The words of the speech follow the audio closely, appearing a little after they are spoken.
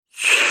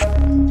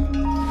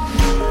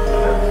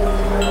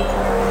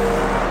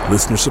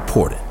Listener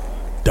supported.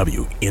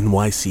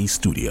 WNYC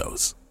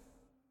Studios.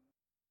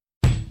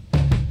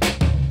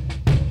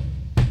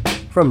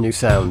 From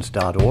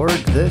newsounds.org,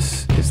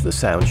 this is the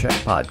Soundcheck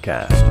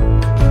Podcast.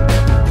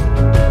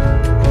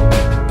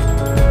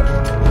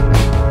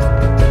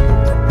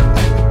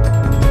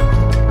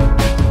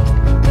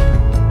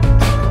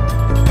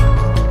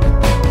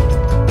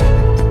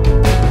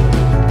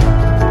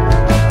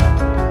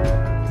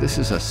 This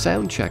is a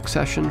soundcheck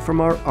session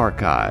from our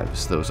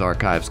archives. Those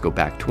archives go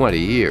back 20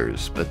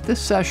 years, but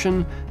this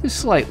session is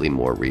slightly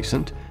more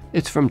recent.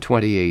 It's from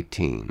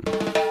 2018.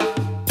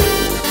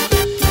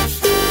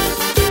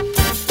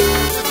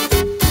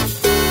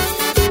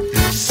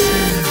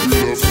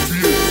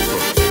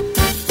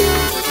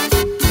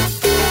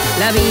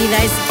 La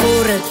vida es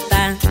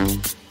corta,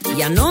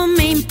 ya no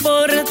me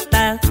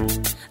importa.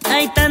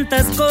 Hay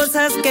tantas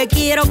cosas que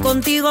quiero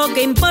contigo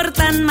que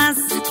importan más.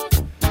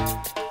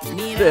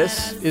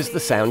 This is the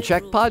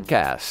Soundcheck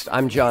Podcast.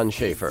 I'm John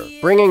Schaefer,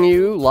 bringing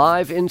you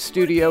live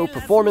in-studio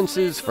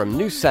performances from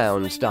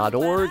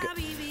newsounds.org.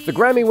 The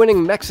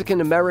Grammy-winning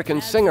Mexican-American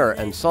singer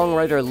and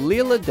songwriter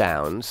Lila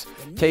Downs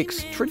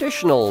takes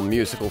traditional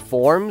musical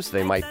forms,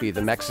 they might be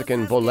the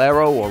Mexican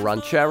bolero or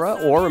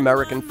ranchera or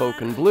American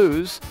folk and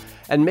blues,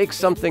 and makes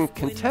something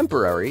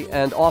contemporary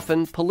and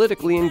often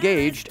politically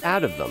engaged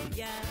out of them.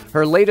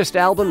 Her latest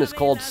album is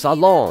called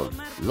Salón,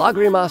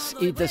 Lágrimas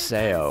y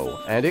Deseo,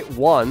 and it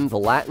won the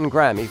Latin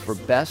Grammy for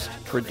Best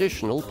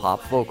Traditional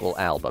Pop Vocal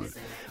Album.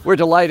 We're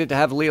delighted to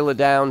have Lila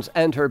Downs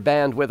and her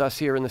band with us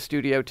here in the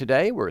studio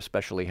today. We're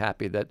especially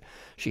happy that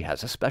she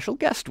has a special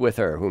guest with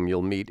her, whom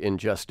you'll meet in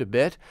just a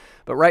bit.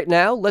 But right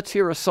now, let's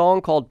hear a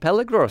song called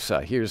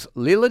Peligrosa. Here's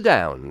Lila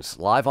Downs,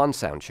 live on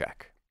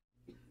Soundcheck.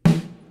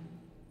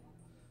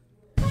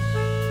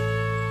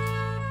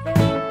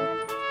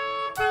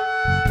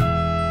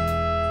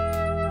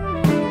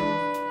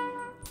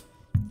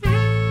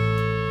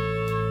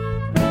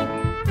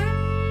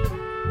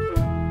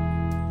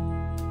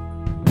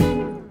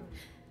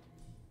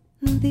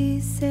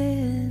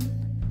 Dicen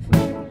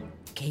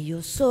que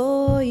yo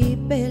soy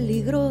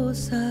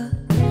peligrosa,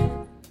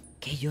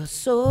 que yo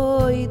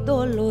soy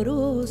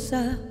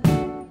dolorosa,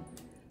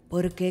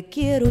 porque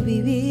quiero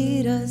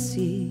vivir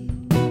así.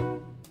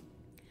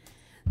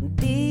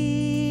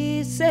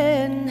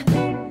 Dicen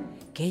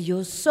que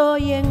yo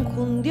soy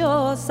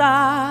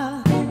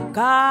enjundiosa,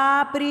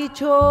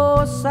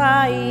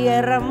 caprichosa y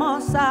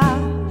hermosa,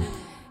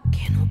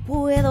 que no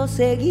puedo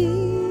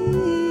seguir.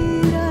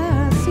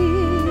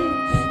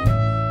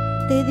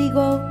 Te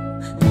digo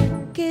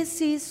que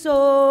si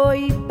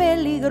soy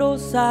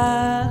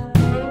peligrosa,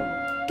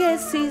 que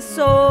si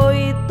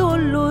soy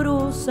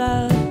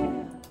dolorosa,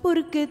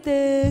 porque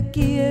te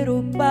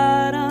quiero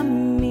para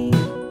mí.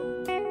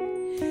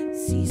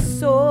 Si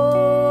soy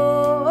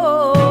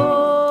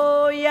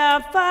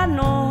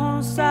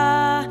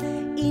afanosa,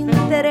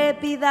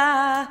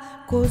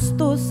 intrépida,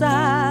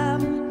 costosa,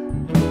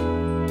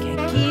 que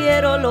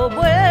quiero lo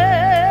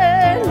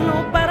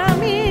bueno para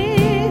mí.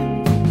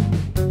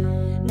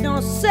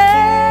 No sé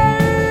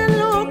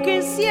lo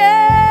que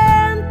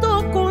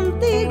siento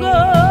contigo,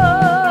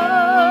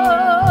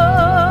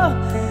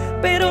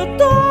 pero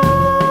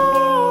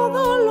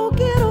todo lo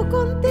quiero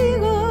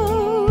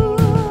contigo.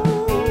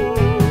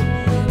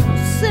 No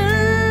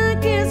sé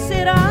qué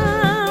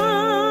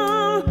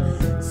será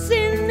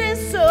sin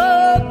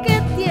eso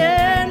que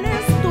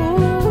tienes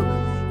tú,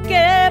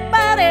 que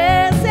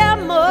parece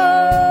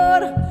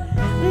amor.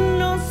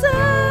 No sé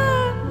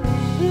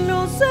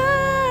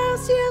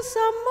si es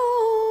amor.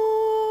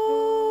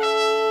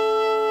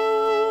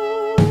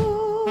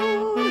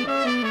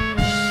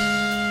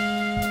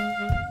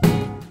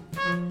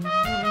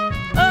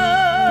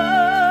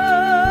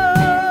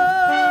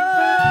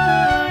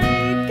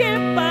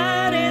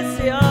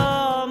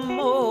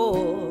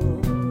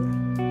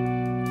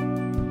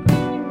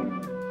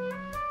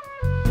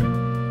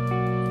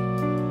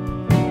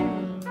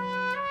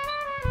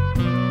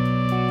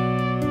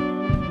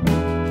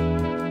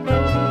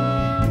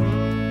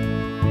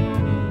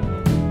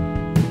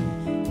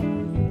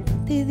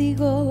 Te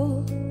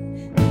digo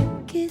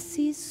que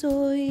si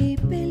soy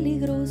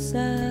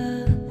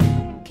peligrosa,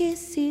 que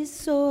si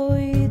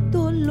soy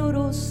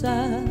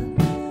dolorosa,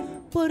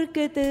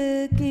 porque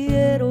te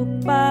quiero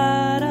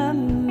para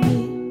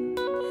mí.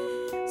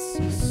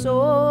 Si soy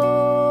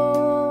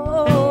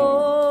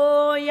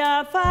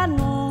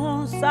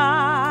afanosa,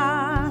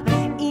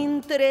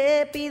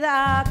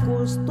 intrépida,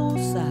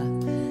 costosa,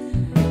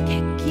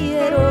 que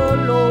quiero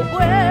lo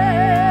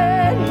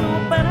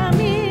bueno para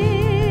mí.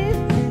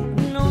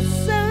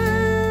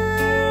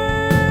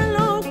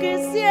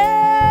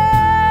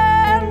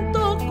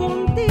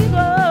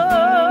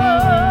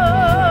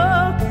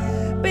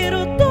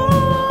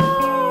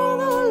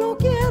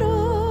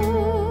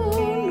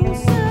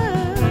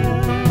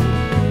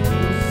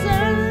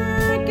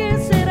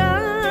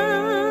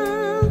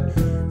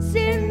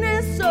 Sin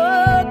eso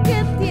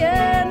que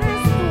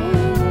tienes tú,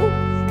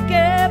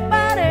 que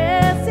parece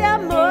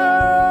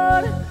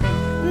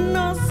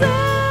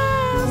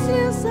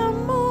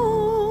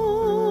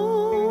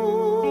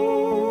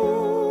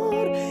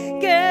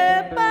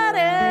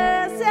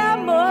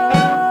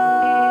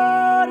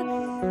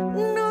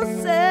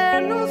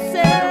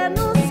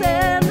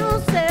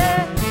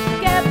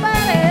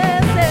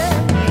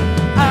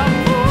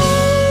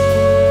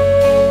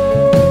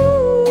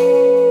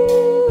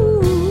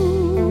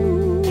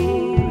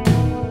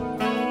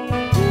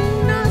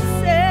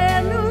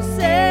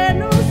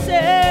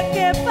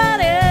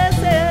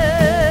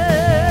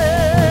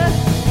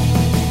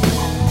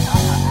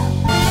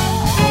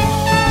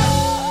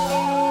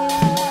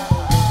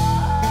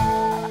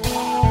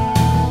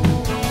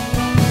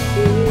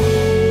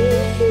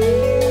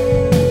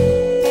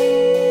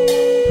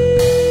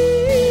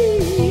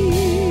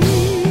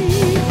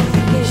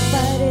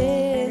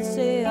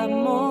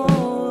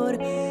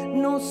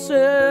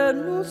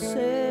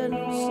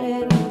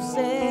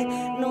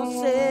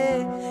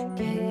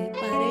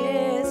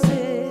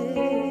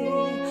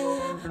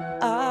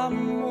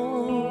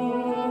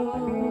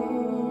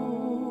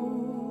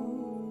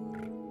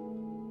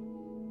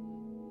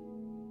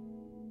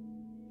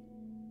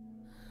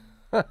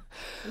You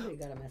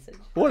got a message.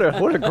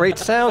 What a great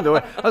sound.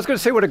 I was going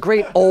to say what a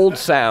great old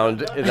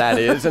sound that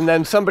is, and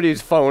then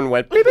somebody's phone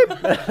went beep, beep.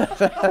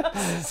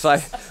 So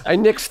I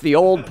nixed the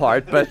old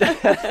part, but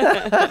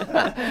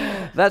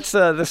that's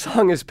the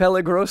song is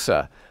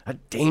Peligrosa, a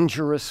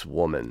dangerous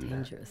woman.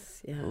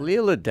 Dangerous, yeah.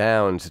 Leela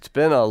Downs, it's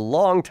been a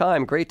long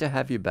time. Great to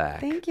have you back.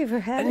 Thank you for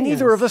having And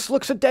neither of us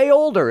looks a day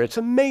older. It's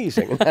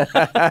amazing.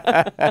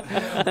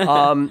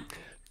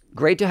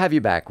 Great to have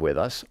you back with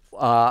us.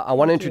 I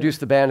want to introduce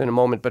the band in a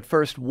moment, but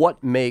first,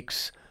 what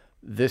makes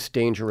this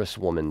dangerous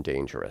woman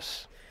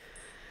dangerous?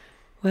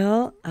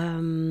 Well,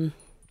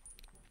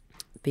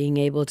 being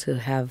able to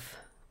have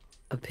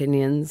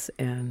opinions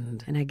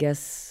and I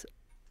guess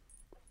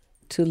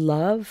to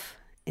love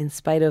in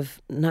spite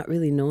of not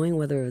really knowing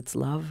whether it's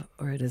love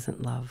or it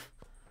isn't love.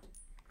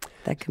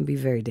 That can be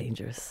very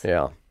dangerous.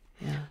 Yeah.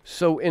 Yeah.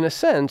 So in a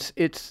sense,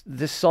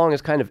 this song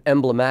is kind of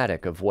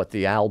emblematic of what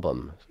the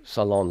album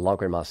Salon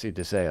Lágrimas y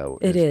Deseo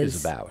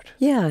is about.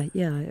 Yeah.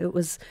 It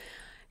was,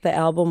 the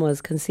album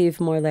was conceived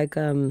more like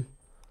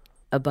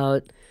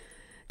about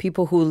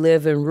people who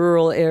live in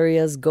rural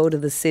areas go to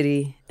the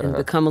city and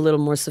become a little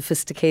more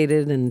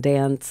sophisticated and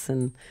dance.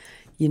 And,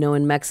 you know,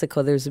 in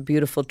Mexico, there's a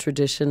beautiful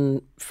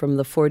tradition from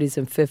the 40s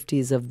and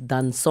 50s of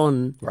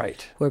danzón.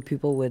 Right. Where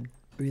people would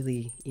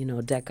really, you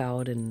know, deck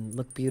out and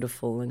look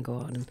beautiful and go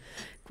out. And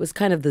it was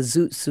kind of the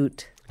zoot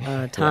suit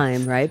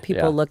time, right?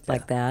 People looked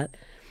like that.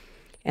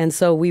 And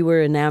so we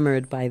were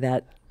enamored by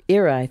that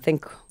era. I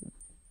think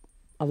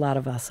a lot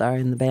of us are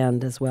in the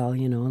band as well,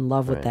 you know, in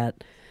love with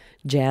that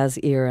jazz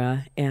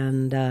era.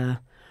 And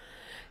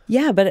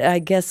but I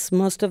guess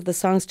most of the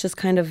songs just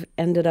kind of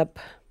ended up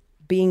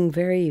being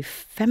very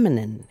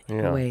feminine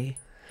in a way.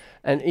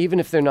 And even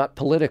if they're not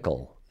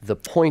political, the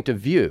point of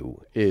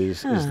view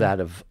is that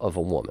of a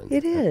woman.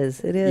 It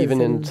is.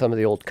 Even in some of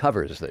the old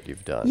covers that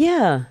you've done.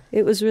 Yeah,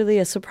 it was really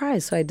a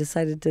surprise. So I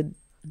decided to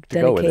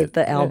dedicate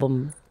the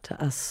album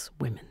to us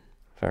women.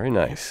 Very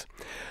nice.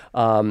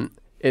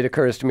 It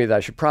occurs to me that I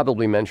should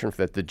probably mention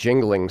that the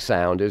jingling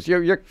sound is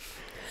you're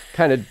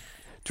kind of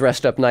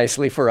dressed up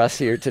nicely for us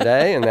here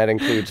today, and that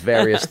includes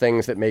various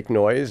things that make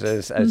noise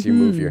as you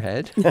move your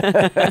head.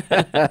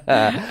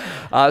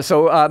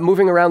 So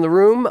moving around the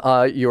room,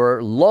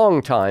 your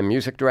longtime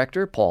music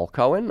director, Paul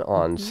Cohen,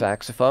 on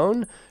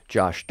saxophone,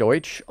 Josh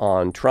Deutsch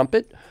on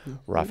trumpet,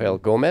 Rafael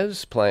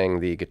Gomez playing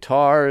the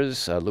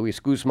guitars, Luis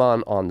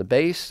Guzman on the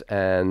bass,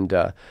 and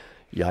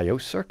Yayo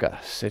Circa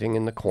sitting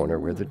in the corner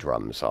where the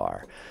drums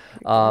are.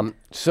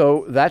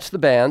 So that's the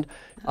band.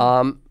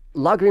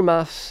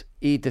 Lágrimas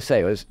y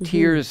Deseos,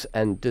 Tears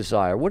and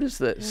Desire. What is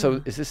the,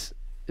 so is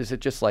it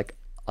just like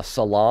a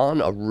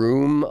salon, a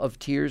room of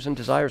tears and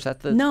desire? Is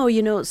that the? No,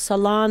 you know,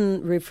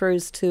 salon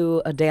refers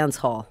to a dance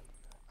hall.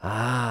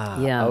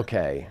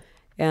 Okay.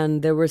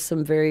 And there were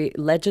some very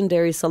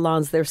legendary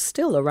salons. They're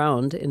still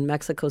around in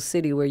Mexico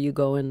City where you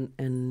go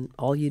and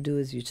all you do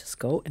is you just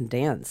go and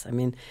dance. I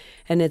mean,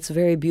 and it's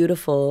very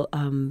beautiful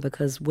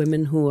because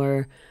women who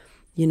are,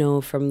 you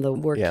know, from the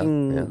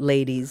working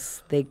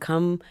ladies, they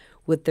come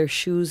with their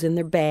shoes in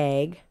their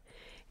bag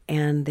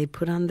and they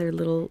put on their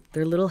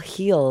little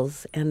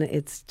heels, and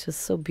it's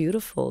just so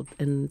beautiful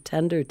and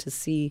tender to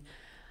see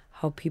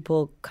how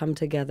people come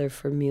together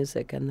for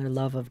music and their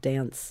love of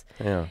dance.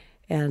 Yeah.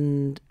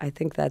 And I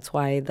think that's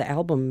why the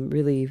album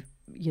really,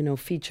 you know,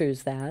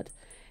 features that.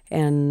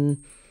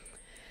 And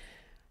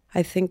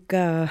I think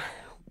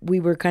we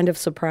were kind of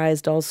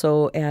surprised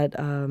also at,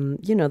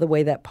 you know, the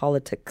way that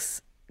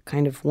politics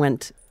kind of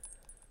went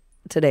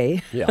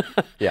today.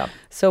 Yeah.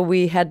 So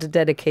we had to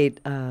dedicate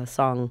a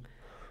song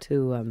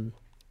to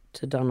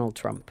Donald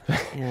Trump.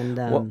 And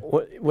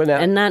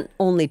and not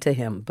only to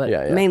him, but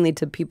mainly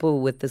to people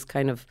with this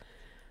kind of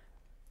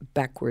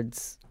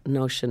backwards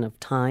notion of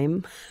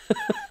time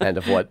and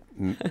of what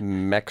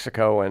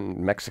Mexico and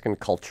Mexican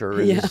culture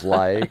is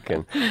like.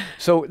 And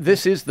so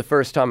this is the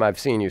first time I've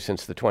seen you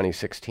since the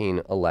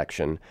 2016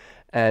 election,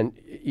 and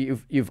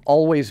you've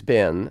always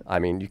been, I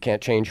mean, you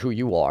can't change who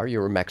you are.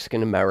 You're a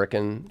Mexican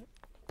American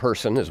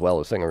person as well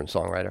as singer and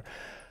songwriter.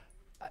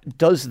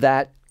 Does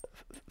that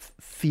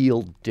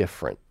feel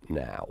different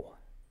now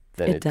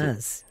than it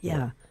does?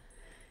 Yeah.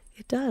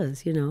 It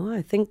does, you know.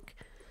 I think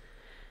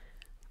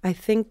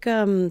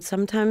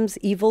sometimes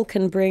evil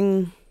can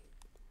bring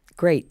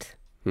great,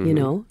 you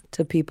know,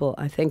 to people.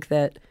 I think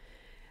that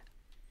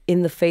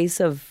in the face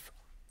of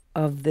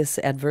this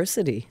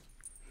adversity,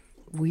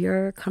 we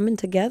are coming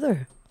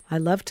together. I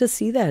love to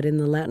see that in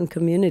the Latin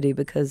community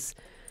because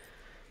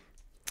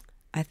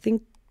I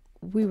think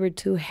we were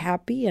too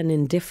happy and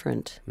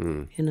indifferent,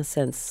 in a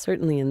sense,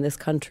 certainly in this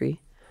country.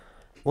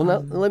 Well, now,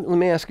 let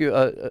me ask you,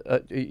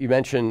 you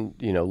mentioned,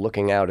 you know,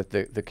 looking out at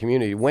the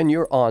community. When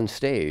you're on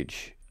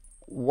stage,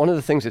 one of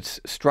the things that's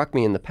struck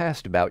me in the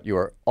past about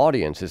your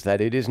audience is that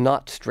it is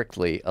not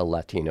strictly a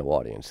Latino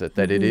audience,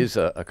 that it is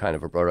a kind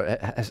of a broader.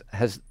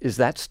 Is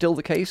that still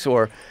the case,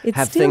 or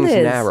have things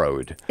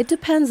narrowed? It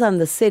depends on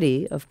the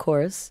city, of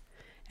course,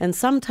 and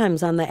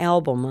sometimes on the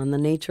album, on the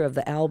nature of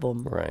the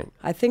album. Right.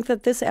 I think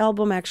that this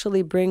album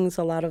actually brings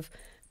a lot of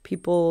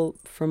people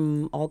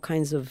from all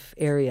kinds of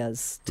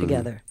areas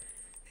together.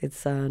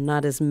 It's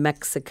not as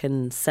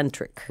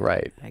Mexican-centric.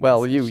 Right.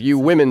 Well, you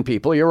women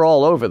people, you're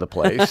all over the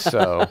place,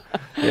 so,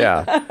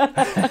 yeah.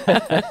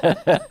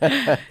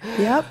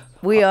 Yep,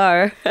 we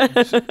are.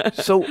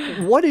 So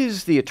what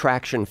is the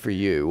attraction for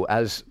you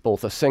as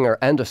both a singer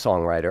and a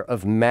songwriter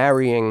of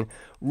marrying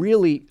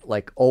really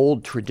like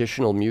old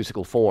traditional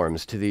musical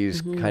forms to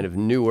these kind of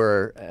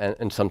newer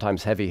and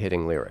sometimes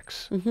heavy-hitting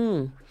lyrics?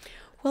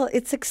 Well,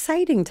 it's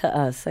exciting to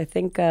us. I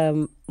think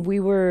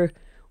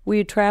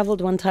we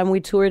traveled one time, we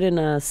toured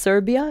in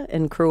Serbia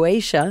and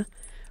Croatia,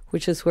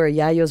 which is where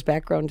Yayo's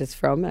background is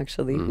from,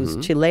 actually, who's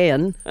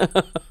Chilean.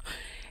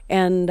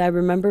 And I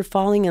remember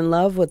falling in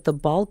love with the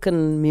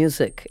Balkan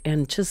music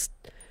and just...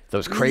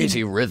 Those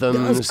crazy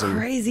rhythms. Those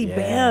crazy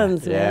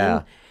bands, man.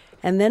 Yeah.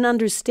 And then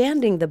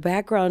understanding the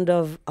background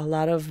of a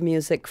lot of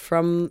music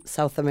from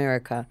South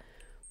America,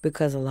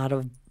 because a lot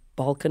of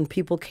Balkan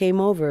people came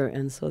over,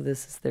 and so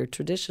this is their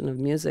tradition of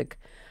music.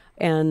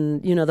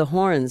 And, you know, the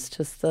horns,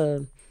 just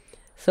the...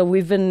 So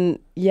we've been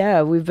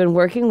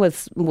working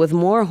with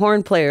more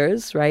horn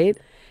players, right?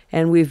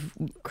 And we've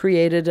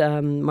created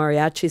a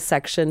mariachi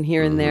section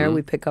here and there.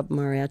 We pick up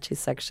mariachi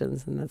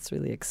sections, and that's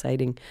really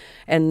exciting.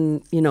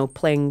 And, you know,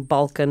 playing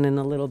Balkan and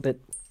a little bit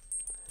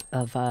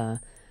of, bar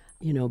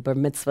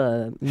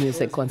mitzvah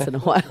music once in a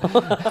while.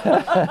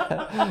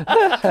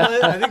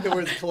 I think the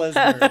word's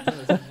klezmer.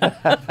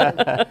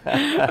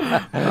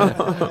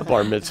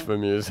 Bar mitzvah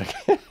music.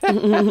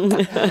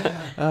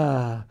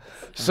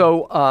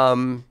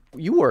 So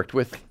you worked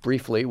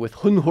briefly with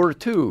Hunhur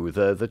too,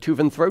 the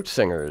Tuvan throat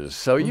singers.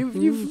 So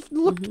you've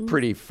looked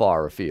pretty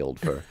far afield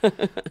for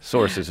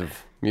sources of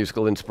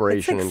musical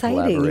inspiration and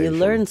collaboration. You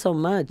learn so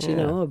much, you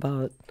know,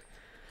 about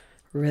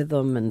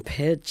rhythm and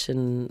pitch.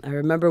 And I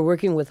remember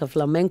working with a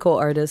flamenco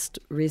artist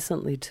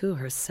recently too.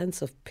 Her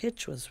sense of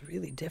pitch was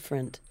really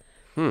different,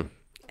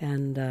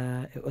 and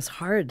it was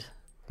hard,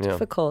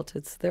 difficult.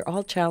 They're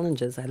all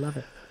challenges. I love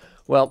it.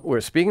 Well,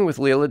 we're speaking with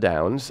Leela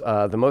Downs.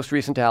 The most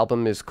recent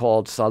album is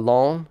called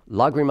Salón,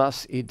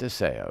 Lágrimas y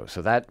Deseo.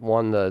 So that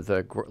won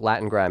the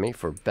Latin Grammy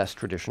for Best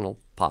Traditional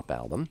Pop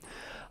Album.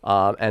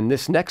 And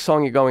this next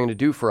song you're going to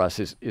do for us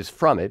is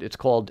from it. It's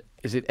called,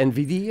 is it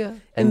Envidia?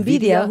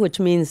 Envidia, which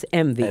means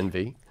envy.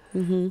 Envy.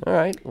 All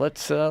right,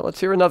 let's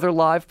hear another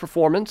live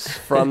performance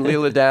from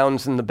Leela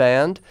Downs and the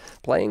band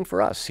playing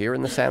for us here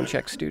in the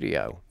Soundcheck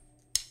studio.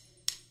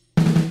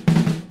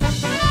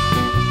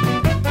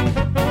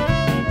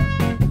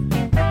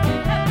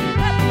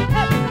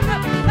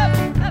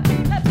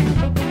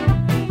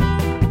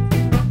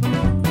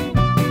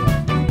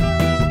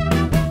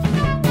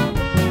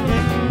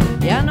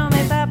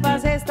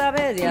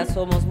 Ya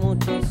somos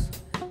muchos,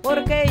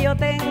 porque yo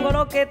tengo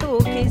lo que tú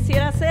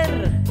quisieras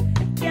ser.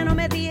 Ya no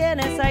me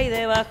tienes ahí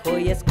debajo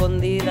y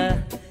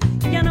escondida.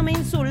 Ya no me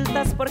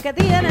insultas porque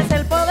tienes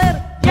el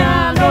poder.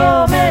 Ya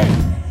no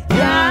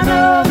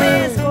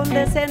me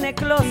escondes en el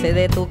closet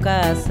de tu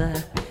casa,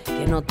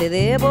 que no te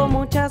debo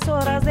muchas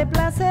horas de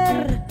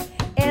placer.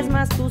 Es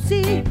más, tú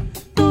sí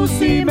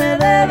me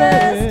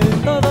debes.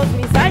 Todos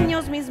mis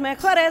años, mis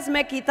mejores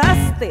me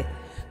quitaste.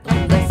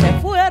 ¿Dónde se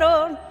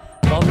fueron?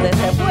 ¿Dónde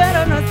se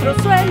fueron nuestros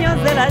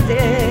sueños del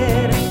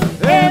ayer?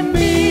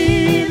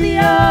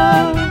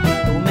 Envidia,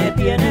 tú me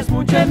tienes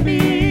mucha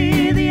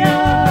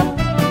envidia,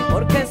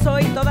 porque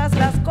soy todas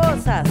las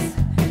cosas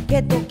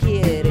que tú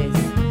quieres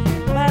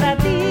para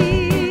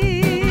ti.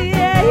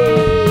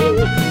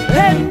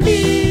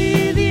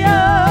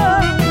 Envidia,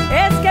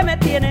 es que me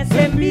tienes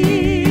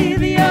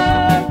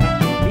envidia.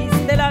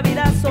 Viste, la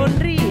vida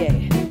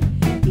sonríe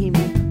y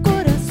mi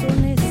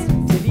corazón es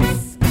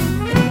feliz.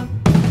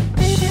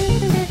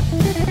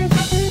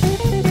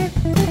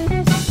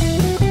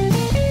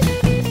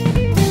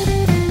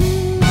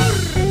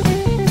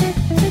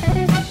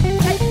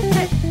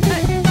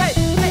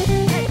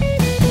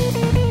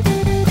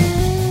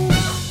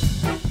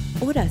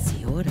 Horas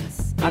y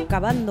horas,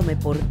 acabándome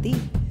por ti.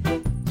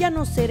 Ya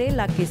no seré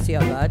la que se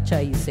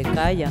agacha y se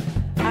calla.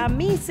 A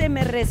mí se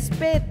me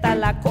respeta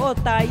la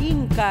cota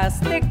inca,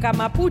 azteca,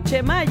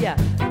 mapuche, maya.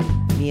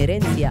 Mi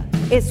herencia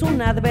es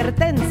una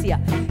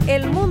advertencia.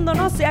 El mundo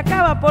no se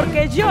acaba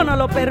porque yo no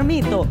lo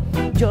permito.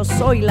 Yo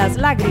soy las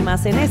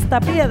lágrimas en esta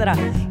piedra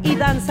y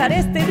danzaré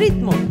este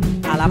ritmo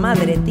a la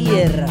madre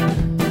tierra.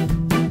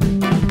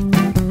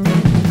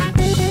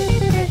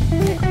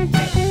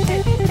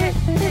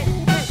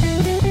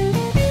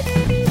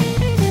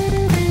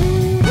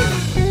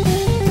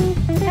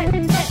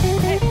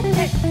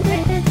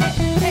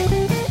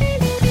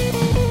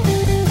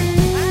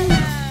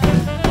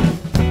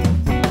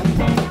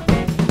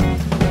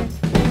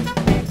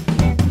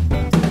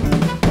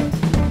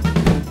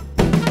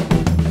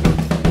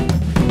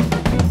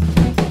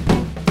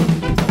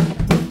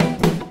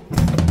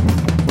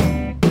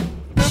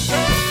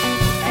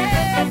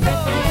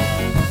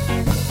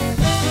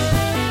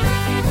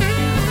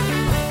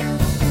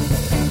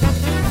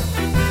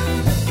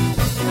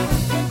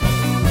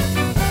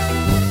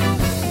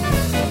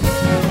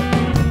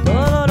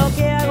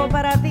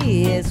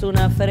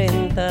 Una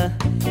afrenta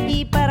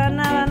y para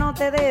nada no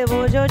te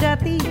debo yo ya a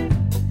ti?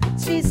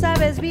 Si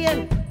sabes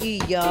bien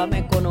y ya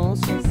me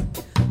conoces,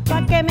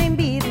 ¿pa' qué me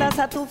invitas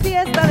a tu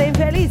fiesta de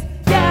infeliz?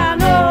 Ya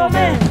no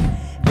me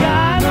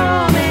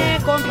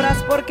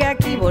compras porque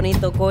aquí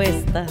bonito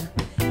cuesta,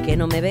 que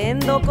no me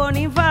vendo con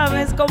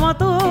infames como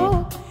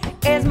tú.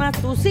 Es más,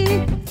 tú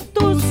sí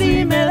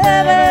me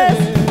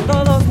debes.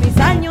 Todos mis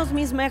años,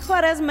 mis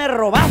mejores me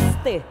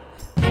robaste.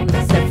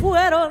 ¿Dónde se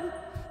fueron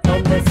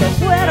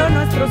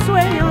nuestros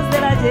sueños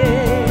del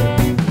ayer?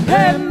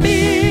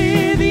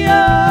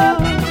 Envidia,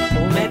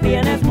 tú me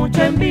tienes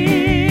mucha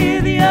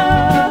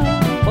envidia,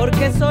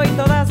 porque soy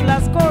todas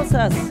las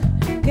cosas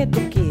que tú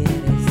quieres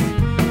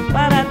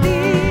para ti.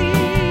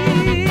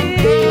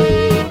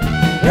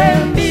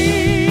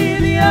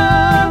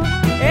 Envidia,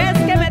 es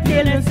que me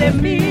tienes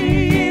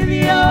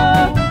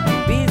envidia.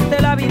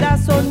 Viste la vida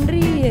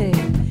sonríe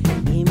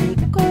y mi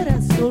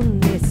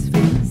corazón es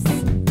feliz.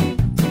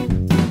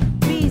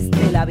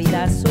 Viste la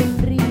vida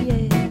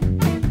sonríe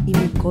y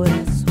mi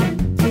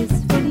corazón es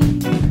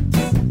feliz.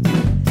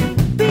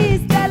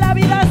 Viste la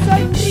vida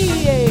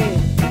sonríe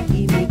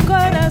y mi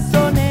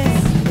corazón es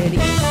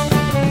feliz.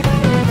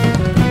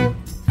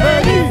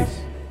 ¡Feliz!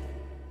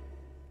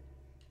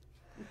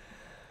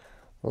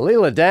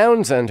 Leela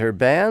Downs and her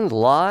band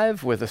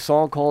live with a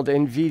song called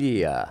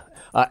Envidia.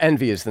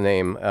 Envy is the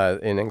name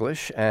in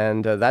English,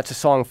 and that's a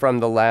song from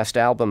the last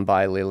album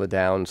by Leela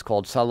Downs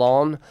called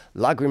Salón,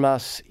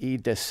 Lágrimas y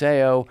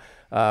Deseo.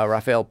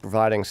 Rafael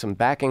providing some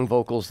backing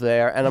vocals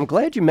there, and I'm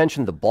glad you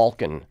mentioned the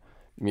Balkan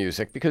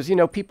music because, you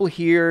know, people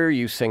hear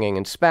you singing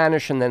in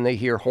Spanish and then they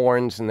hear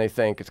horns and they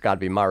think it's got to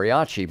be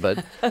mariachi,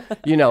 but,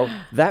 you know,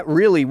 that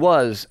really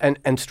was, and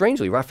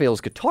strangely,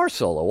 Rafael's guitar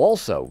solo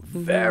also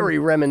very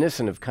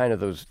reminiscent of kind of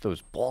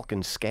those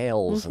Balkan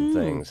scales and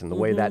things and the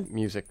way that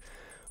music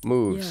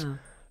moves.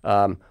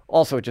 Yeah.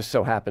 Also, it just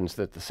so happens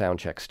that the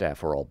Soundcheck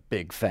staff are all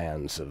big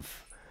fans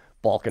of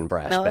Balkan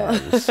brass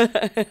bands.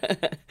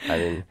 I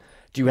mean,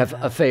 do you have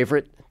a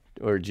favorite,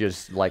 or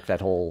just like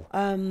that whole?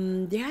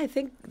 Yeah, I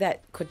think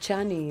that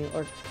Kočani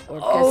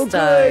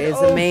orchestra is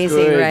amazing,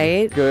 good,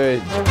 right?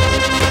 Good.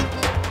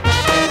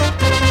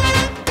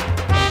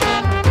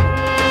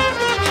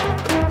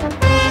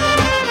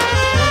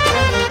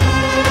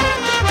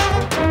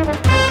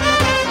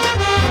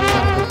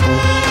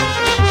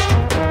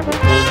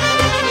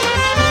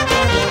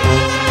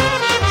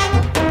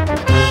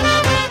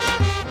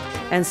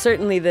 And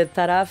certainly the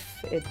Taraf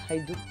et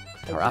Hajduk.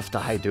 Taraf the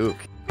Hajduk.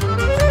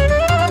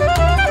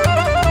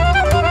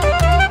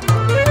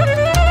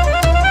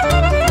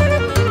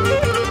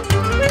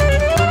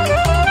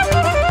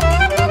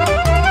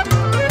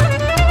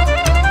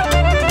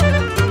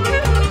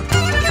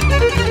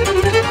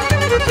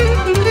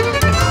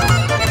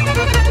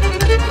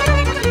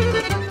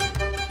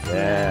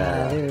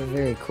 Yeah, they were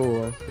very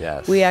cool.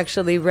 Yes. We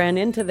actually ran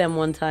into them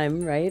one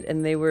time, right?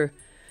 And they were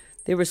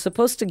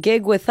supposed to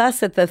gig with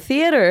us at the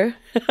theater,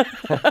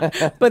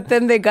 but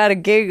then they got a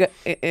gig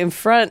in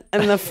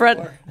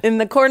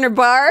the corner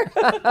bar.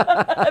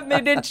 And they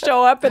didn't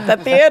show up at the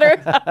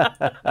theater.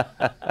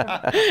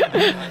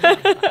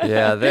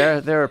 Yeah,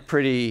 they're a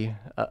pretty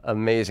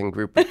amazing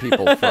group of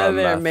people from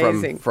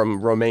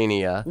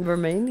Romania.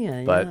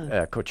 Romania, But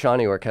yeah.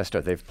 Kočani Orchestra,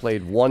 they've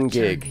played one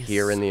gig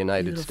here in the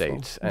United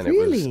States, and it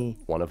Really?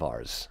 was one of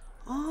ours.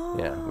 Oh.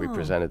 Yeah, we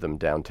presented them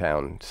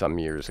downtown some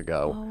years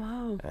ago. Oh,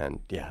 wow.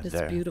 And yeah,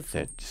 That's beautiful.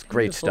 They're just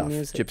great Beautiful stuff.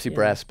 music, Gypsy yeah.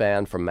 Brass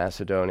Band from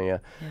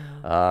Macedonia.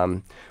 Yeah.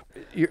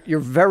 You're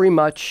very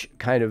much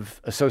kind of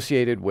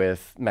associated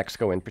with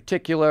Mexico in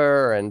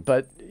particular,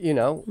 but you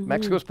know,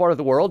 Mexico's part of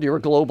the world. You're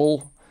a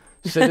global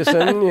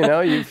citizen. You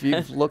know,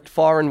 you've looked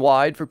far and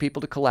wide for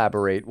people to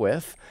collaborate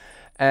with.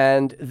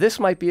 And this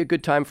might be a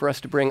good time for us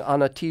to bring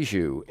Ana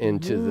Tijoux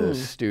into the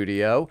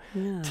studio.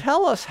 Yeah.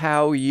 Tell us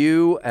how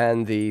you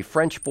and the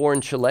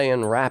French-born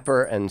Chilean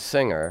rapper and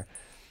singer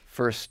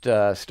first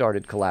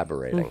started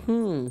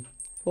collaborating.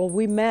 Well,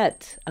 we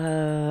met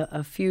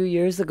a few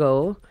years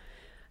ago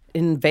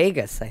in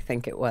Vegas, I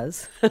think it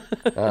was.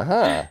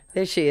 Uh-huh.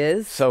 There she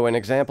is. So an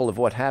example of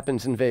what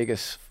happens in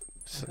Vegas,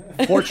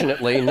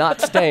 fortunately,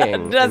 not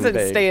staying Doesn't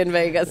in stay in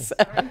Vegas.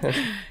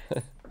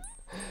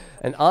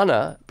 And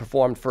Ana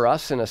performed for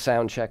us in a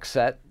soundcheck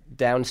set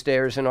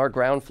downstairs in our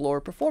ground floor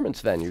performance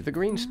venue, the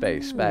Green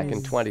Space, back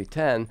in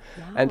 2010.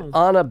 Wow. And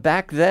Ana,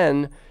 back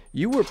then,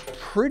 you were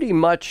pretty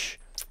much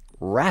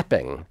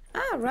rapping.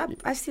 Rap.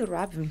 I still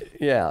rap.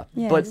 Yeah.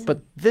 Yes.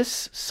 But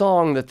this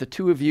song that the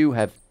two of you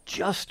have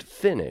just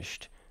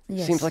finished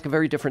seems like a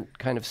very different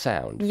kind of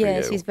sound for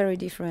Yes, you. it's very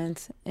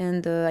different.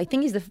 And I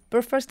think it's the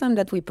first time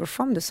that we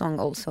performed the song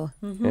also.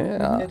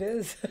 Yeah. It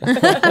is.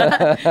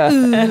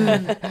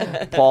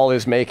 Paul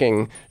is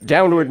making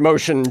downward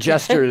motion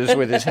gestures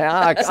with his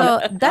hand.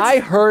 I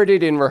heard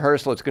it in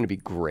rehearsal. It's going to be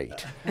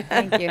great.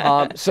 Thank you.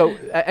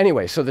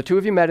 Anyway, so the two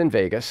of you met in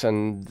Vegas,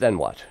 and then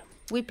what?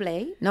 We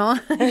play. No.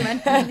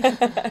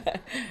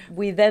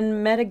 We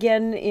then met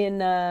again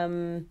in,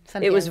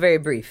 it was very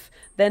brief.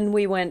 Then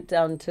we went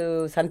down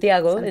to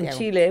Santiago in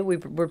Chile. We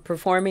were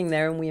performing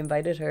there and we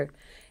invited her.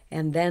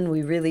 And then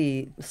we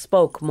really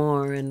spoke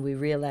more, and we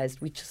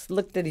realized, we just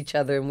looked at each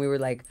other and we were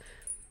like,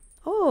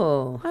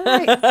 oh,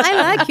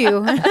 I like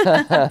you.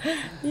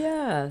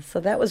 yeah. So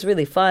that was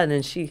really fun.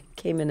 And she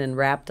came in and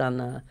rapped on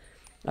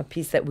a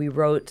piece that we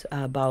wrote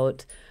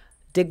about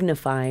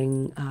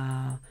dignifying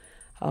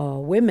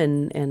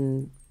women.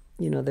 And,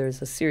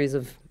 there's a series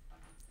of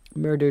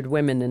murdered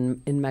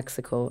women in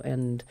Mexico,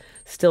 and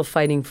still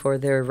fighting for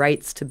their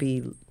rights to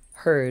be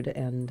heard,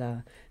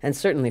 and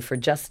certainly for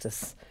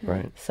justice.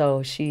 Right.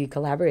 So she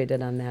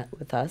collaborated on that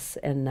with us,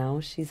 and now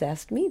she's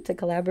asked me to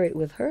collaborate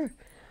with her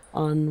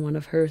on one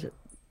of her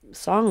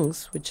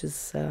songs, which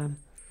is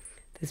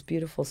this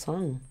beautiful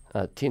song.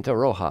 Tinta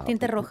Roja.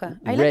 Tinta Roja.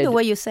 I like the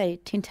way you say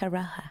Tinta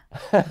Roja.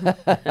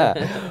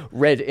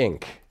 Red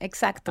ink.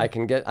 Exacto. I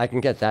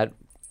can get that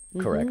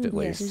correct at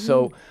least. Yes.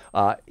 So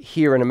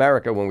here in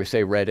America, when we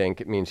say red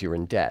ink, it means you're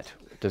in debt.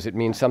 Does it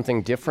mean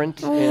something different?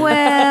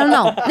 Well,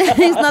 no,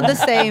 it's not the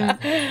same.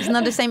 It's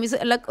not the same. It's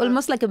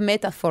almost like a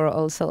metaphor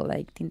also,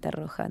 like Tinta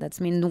Roja. That's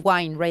mean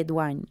wine, red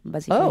wine,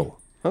 basically. Oh,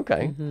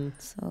 okay. Mm-hmm.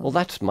 So. Well,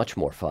 that's much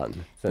more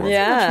fun.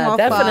 Yeah, more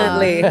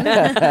definitely.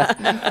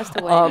 That's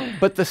the way.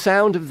 But the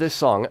sound of this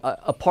song,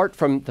 apart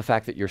from the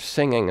fact that you're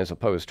singing as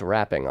opposed to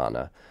rapping,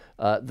 Anna,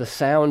 the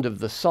sound of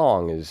the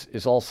song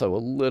is also a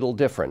little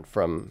different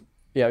from...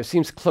 Yeah, it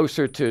seems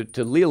closer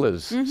to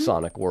Lila's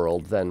sonic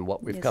world than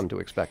what we've come to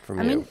expect from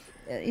you. I mean,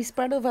 it's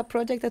part of a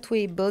project that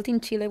we built in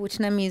Chile, which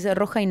name is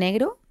Roja y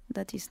Negro.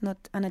 That is not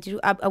an attitude.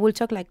 I will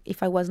talk like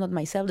if I was not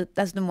myself.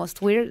 That's the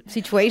most weird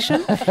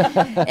situation.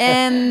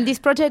 And this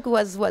project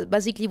was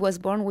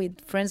born with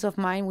friends of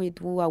mine with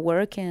who I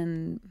work,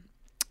 and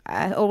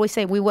I always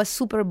say we was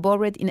super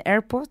bored in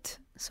airport,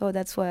 so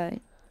that's why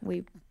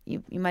we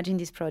imagine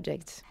this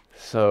project.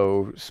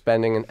 So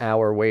spending an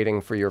hour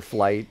waiting for your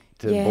flight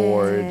to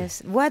board.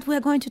 Yes. What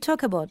we're going to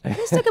talk about?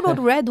 Let's talk about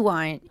red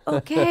wine.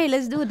 Okay,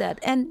 let's do that.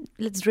 And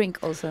let's drink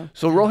also.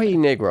 So Roja y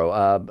Negro,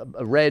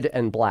 red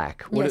and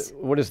black. Yes.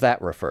 What does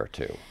that refer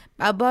to?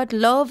 About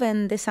love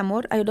and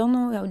desamor. I don't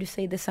know how you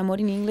say desamor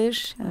in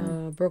English.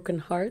 Broken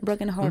heart.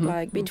 Broken heart,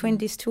 like between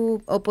these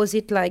two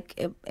opposite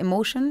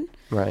emotion.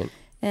 Right.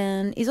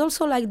 And it's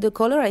also like the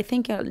color, I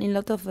think, in a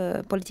lot of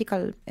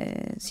political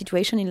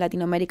situation in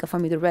Latin America, for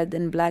me, the red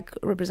and black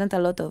represent a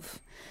lot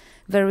of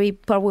very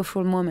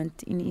powerful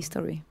moment in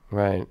history.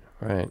 Right,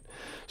 right.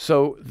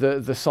 So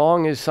the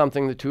song is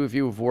something the two of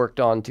you have worked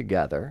on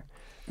together,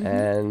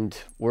 and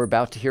we're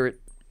about to hear it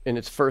in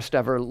its first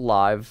ever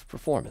live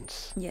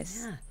performance.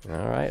 Yes. Yeah.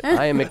 All right.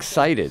 I am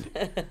excited.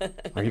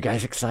 Are you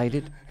guys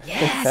excited?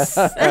 Yes.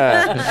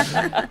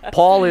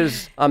 Paul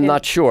is, I'm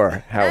not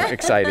sure how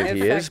excited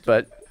he is,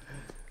 but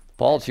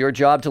Paul, it's your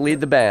job to lead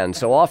the band,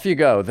 so off you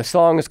go. The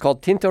song is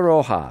called Tinta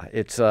Roja.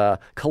 It's a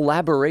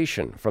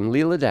collaboration from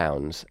Lila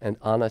Downs and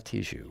Ana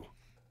Tijoux.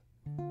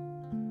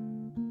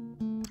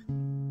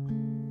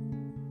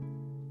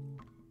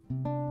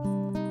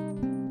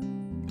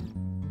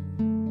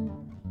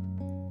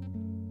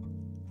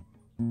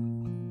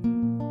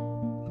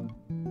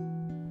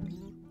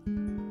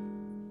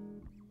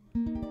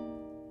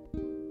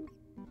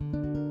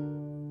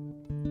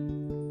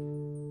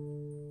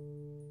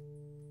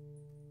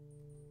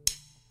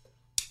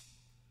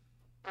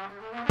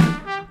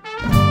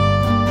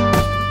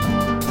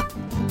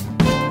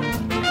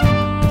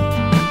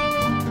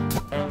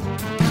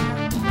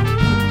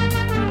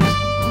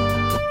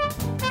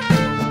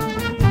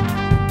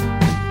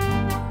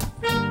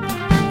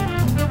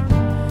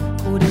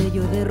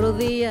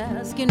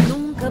 Que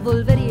nunca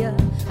volvería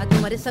a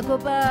tomar esa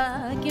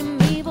copa que en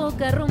mi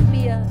boca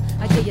rompía,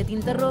 aquella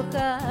tinta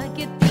roja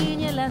que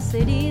tiñe las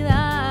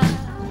heridas.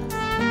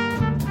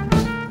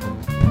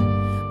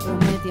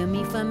 Prometí a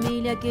mi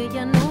familia que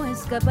ya no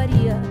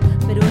escaparía,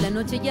 pero la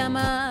noche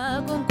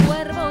llama con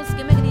cuervos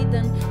que me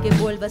gritan que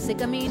vuelva a ese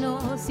camino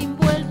sin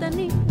vuelta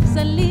ni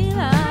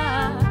salida.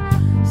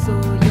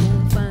 Soy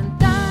un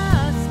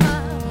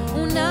fantasma,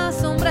 una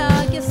sombra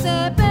que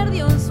se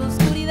perdió en su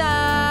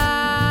oscuridad.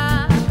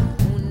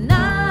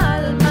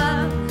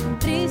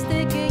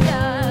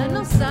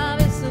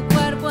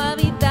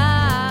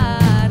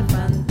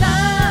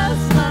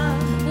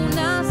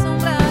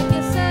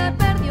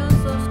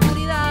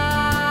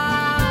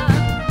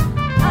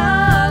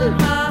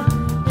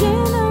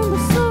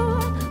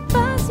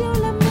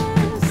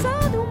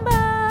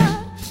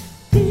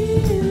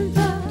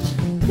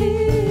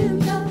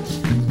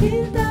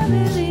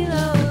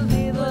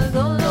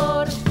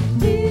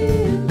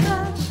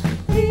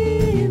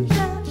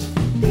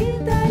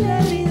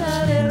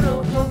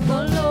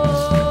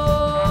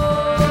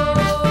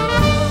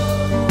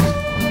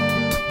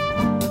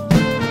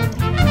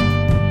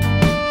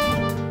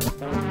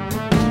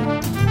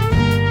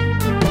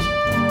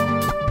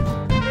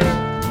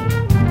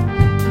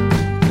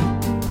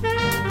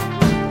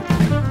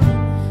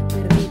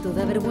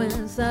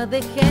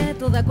 Dejé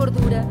toda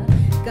cordura,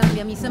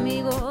 cambié a mis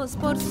amigos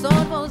por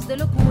sorbos de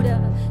locura.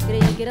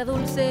 Creía que era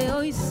dulce,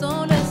 hoy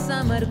solo es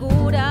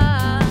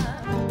amargura.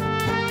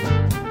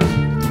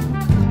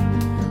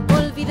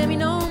 Olvidé mi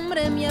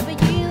nombre, mi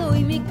apellido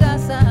y mi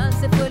casa.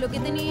 Se fue lo que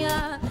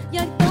tenía y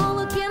hay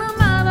todo que no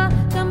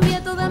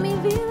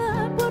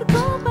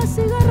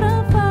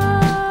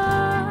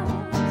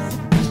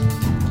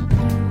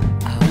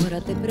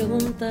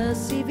preguntas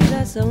si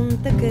vidas aún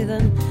te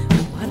quedan.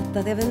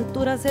 Harta de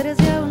aventuras, eres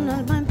ya un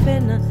alma en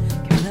pena,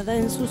 que nada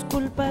en sus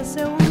culpas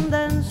se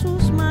hunda en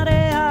sus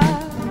mareas.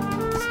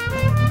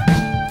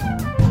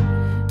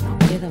 No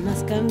queda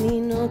más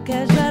camino que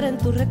hallar en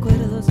tus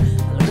recuerdos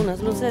algunas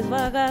luces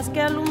vagas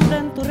que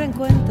alumbren tu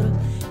reencuentro.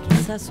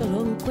 Quizás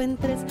solo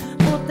encuentres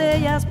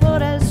botellas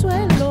por el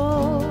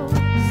suelo.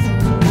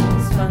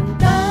 Somos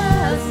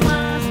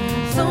fantasmas,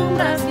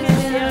 sombras que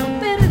se han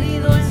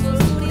perdido en su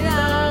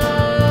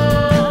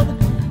oscuridad.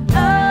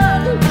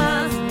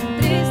 Almas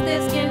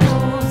tristes que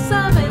no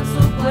saben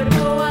su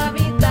cuerpo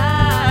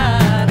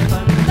habitar.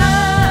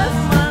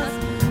 Fantasmas,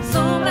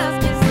 sombras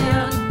que se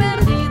han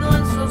perdido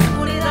en su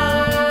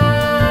oscuridad.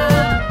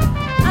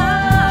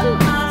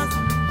 Almas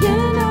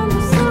llenas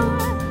de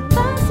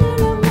sombras y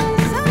la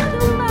mesa de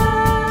un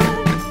mar.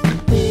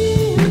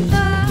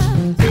 Tinta,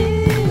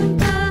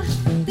 tinta,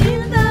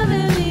 tinta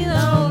de vida,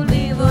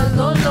 olvido el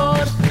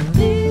dolor.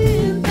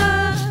 Tinta,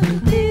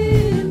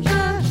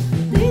 tinta,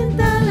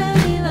 tinta la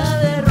herida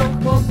de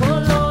rojo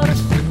color.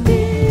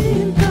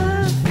 Tinta,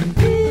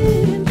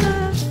 tinta,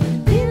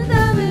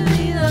 tinta de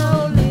vida,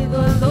 olvido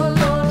el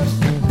dolor.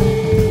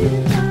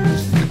 Tinta,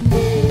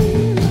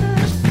 tinta,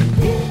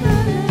 tinta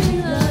de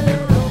vida de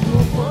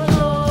rojo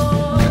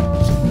color.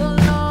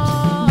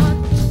 Dolor,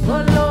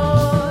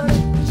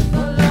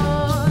 dolor,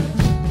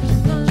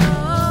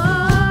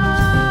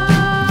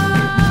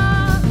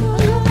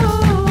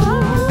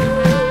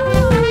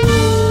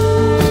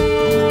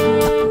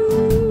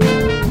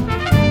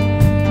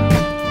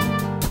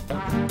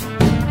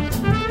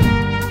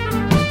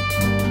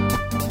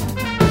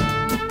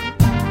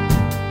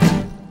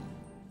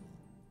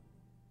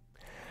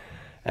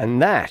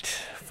 And that,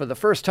 for the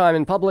first time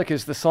in public,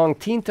 is the song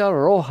Tinta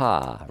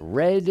Roja,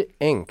 Red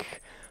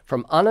Ink,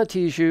 from Ana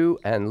Tijoux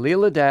and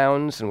Lila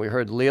Downs. And we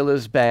heard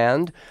Lila's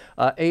band,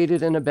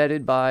 aided and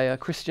abetted by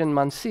Christian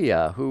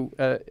Mancia, who,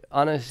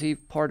 Ana, is he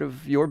part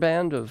of your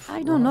band?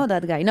 I don't know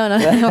that guy. No,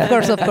 of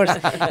course.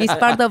 He's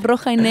part of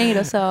Roja y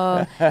Negro,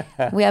 so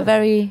we are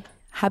very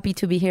happy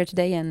to be here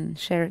today and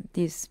share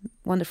this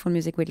wonderful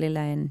music with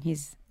Lila and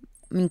his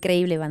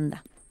increíble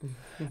banda.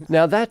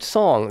 Now that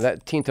song,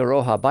 that Tinta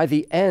Roja, by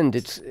the end,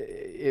 it's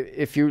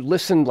if you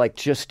listen like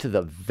just to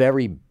the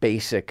very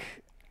basic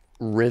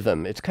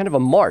rhythm, it's kind of a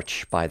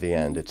march by the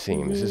end, it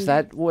seems. Is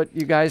that what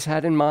you guys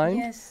had in mind?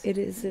 Yes. It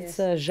is. It's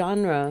a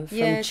genre from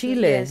Yes,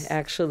 Chile, yes.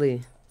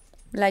 actually.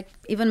 Like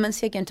even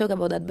Mancia can talk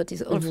about that, but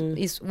it's also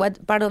is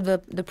what part of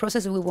the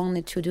process we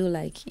wanted to do,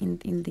 like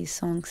in these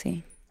songs.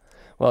 Yeah.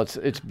 Well,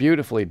 it's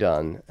beautifully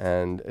done,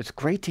 and it's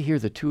great to hear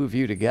the two of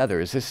you together.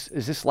 Is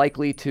this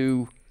likely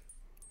to,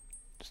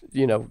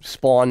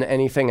 spawn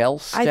anything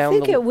else? I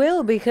think it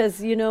will, because,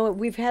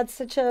 we've had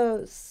such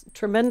a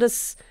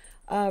tremendous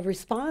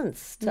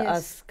response to Yes.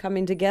 us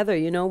coming together.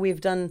 We've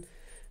done,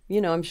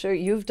 I'm sure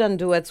you've done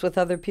duets with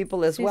other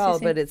people as Sí, well,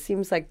 sí. but it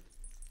seems like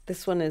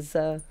this one is,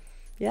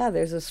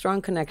 there's a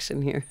strong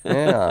connection here.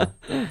 Yeah.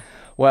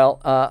 Well,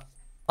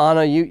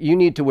 Ana, you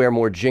need to wear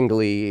more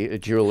jingly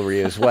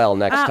jewelry as well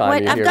next time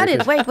Wait, you're I've here. got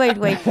it. Wait.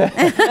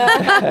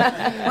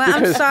 Well,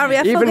 I'm sorry,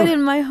 I forgot it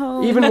in my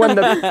home. Even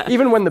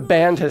when the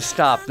band has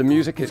stopped, the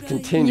music has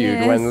continued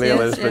Yes, when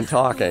Lila has yes, been yes.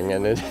 talking,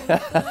 and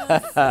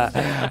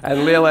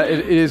and Lila,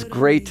 it is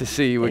great to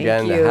see you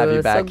again, to have you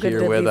you. back So good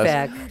here to with be us.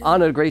 back.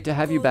 Ana, great to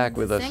have you back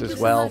with us Thank as you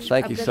so well. much.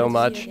 Thank I'm you glad so to see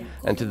much, you again.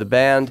 and to the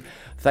band,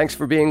 thanks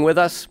for being with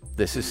us.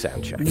 This is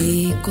Soundcheck.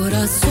 Mi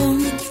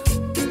corazón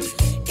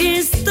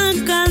está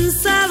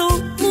cansado,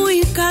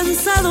 muy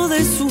cansado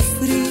de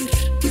sufrir,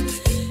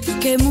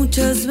 que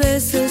muchas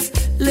veces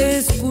le he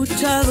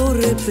escuchado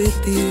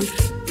repetir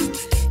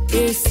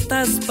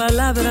estas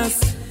palabras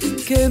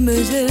que me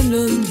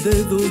llenan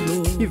de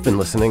dolor. You've been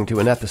listening to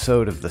an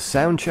episode of the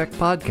Soundcheck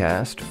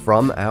podcast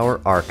from our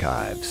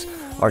archives.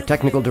 Our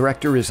technical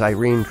director is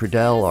Irene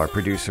Trudell. Our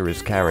producer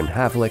is Karen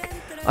Havlick.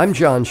 I'm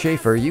John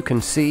Schaefer. You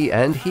can see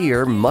and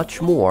hear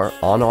much more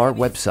on our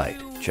website.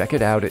 Check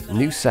it out at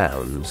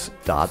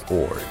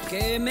newsounds.org.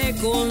 Que me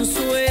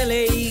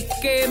consuele y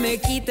que me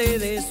quite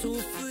de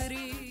sufrir.